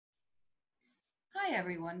Hi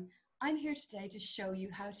everyone, I'm here today to show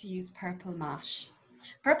you how to use Purple Mash.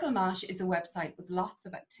 Purple Mash is a website with lots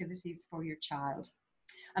of activities for your child.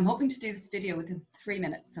 I'm hoping to do this video within 3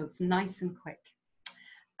 minutes, so it's nice and quick.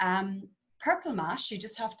 Purple Mash, you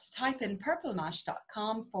just have to type in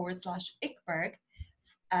purplemash.com/Ickberg,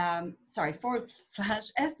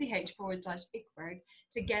 /sch/Ickberg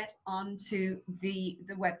to get onto the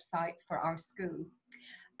website for our school.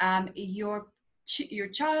 Your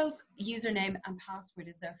child's username and password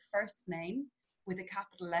is their first name with a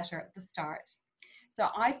capital letter at the start. So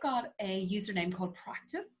I've got a username called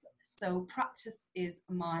Practice. So Practice is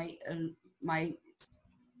my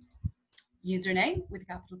username with a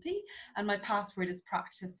capital P, and my password is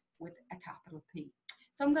Practice with a capital P.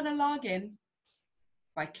 So I'm going to log in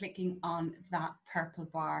by clicking on that purple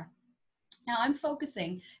bar. Now I'm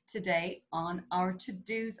focusing today on our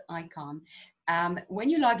to-dos icon. When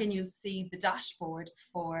you log in, you'll see the dashboard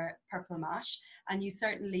for Purple Mash, and you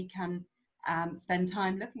certainly can spend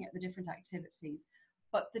time looking at the different activities.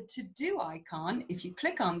 But the to-do icon, if you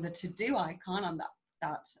click on the to-do icon on that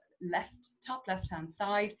top left-hand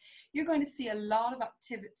side, you're going to see a lot of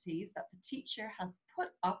activities that the teacher has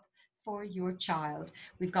put up for your child.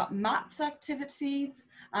 We've got maths activities,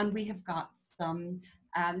 and we have got some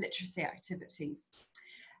literacy activities.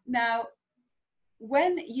 Now,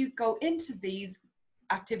 when you go into these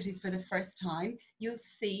activities for the first time, you'll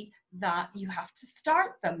see that you have to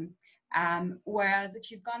start them. Whereas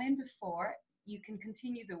if you've gone in before, you can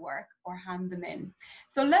continue the work or hand them in.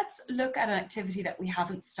 So let's look at an activity that we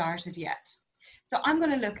haven't started yet. So I'm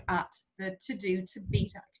going to look at the to do to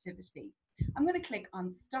beat activity. I'm going to click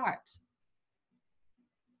on start.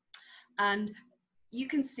 And you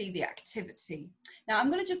can see the activity. Now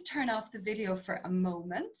I'm going to just turn off the video for a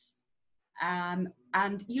moment,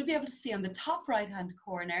 and you'll be able to see on the top right hand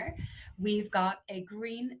corner we've got a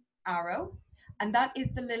green arrow, and that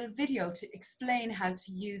is the little video to explain how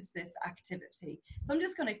to use this activity. So I'm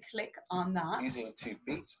just going to click on that. Using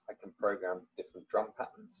 2-beat, I can program different drum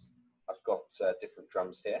patterns. I've got different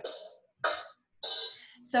drums here.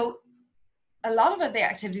 So a lot of the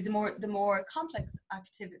activities, the more complex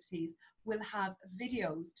activities, will have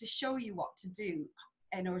videos to show you what to do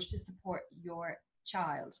in order to support your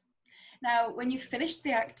child. Now, when you finish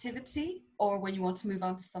the activity or when you want to move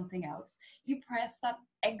on to something else, you press that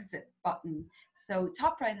exit button. So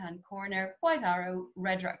top right hand corner, white arrow,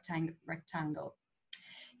 red rectangle.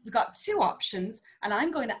 You've got two options, and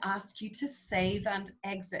I'm going to ask you to save and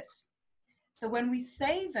exit. So when we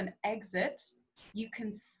save and exit, you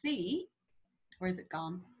can see, where is it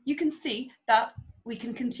gone? You can see that we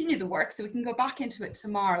can continue the work, so we can go back into it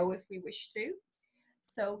tomorrow if we wish to.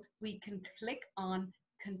 So we can click on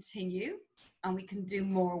continue, and we can do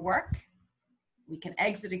more work. We can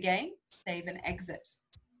exit again, save and exit.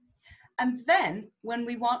 And then when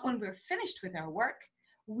we're finished with our work,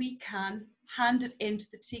 we can hand it in to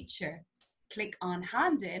the teacher. Click on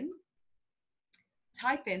hand in,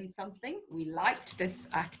 type in something, we liked this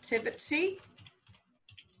activity,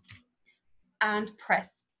 and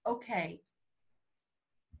press OK.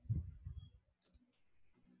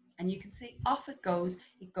 And you can see off it goes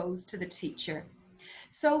to the teacher.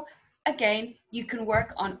 So again, you can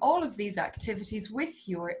work on all of these activities with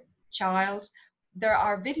your child. There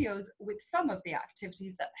are videos with some of the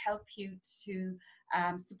activities that help you to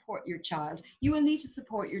support your child. You will need to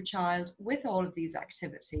support your child with all of these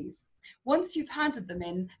activities. Once you've handed them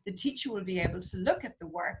in, the teacher will be able to look at the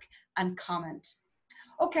work and comment.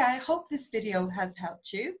 Okay, I hope this video has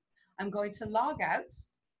helped you. I'm going to log out,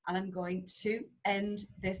 and I'm going to end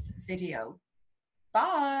this video.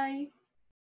 Bye.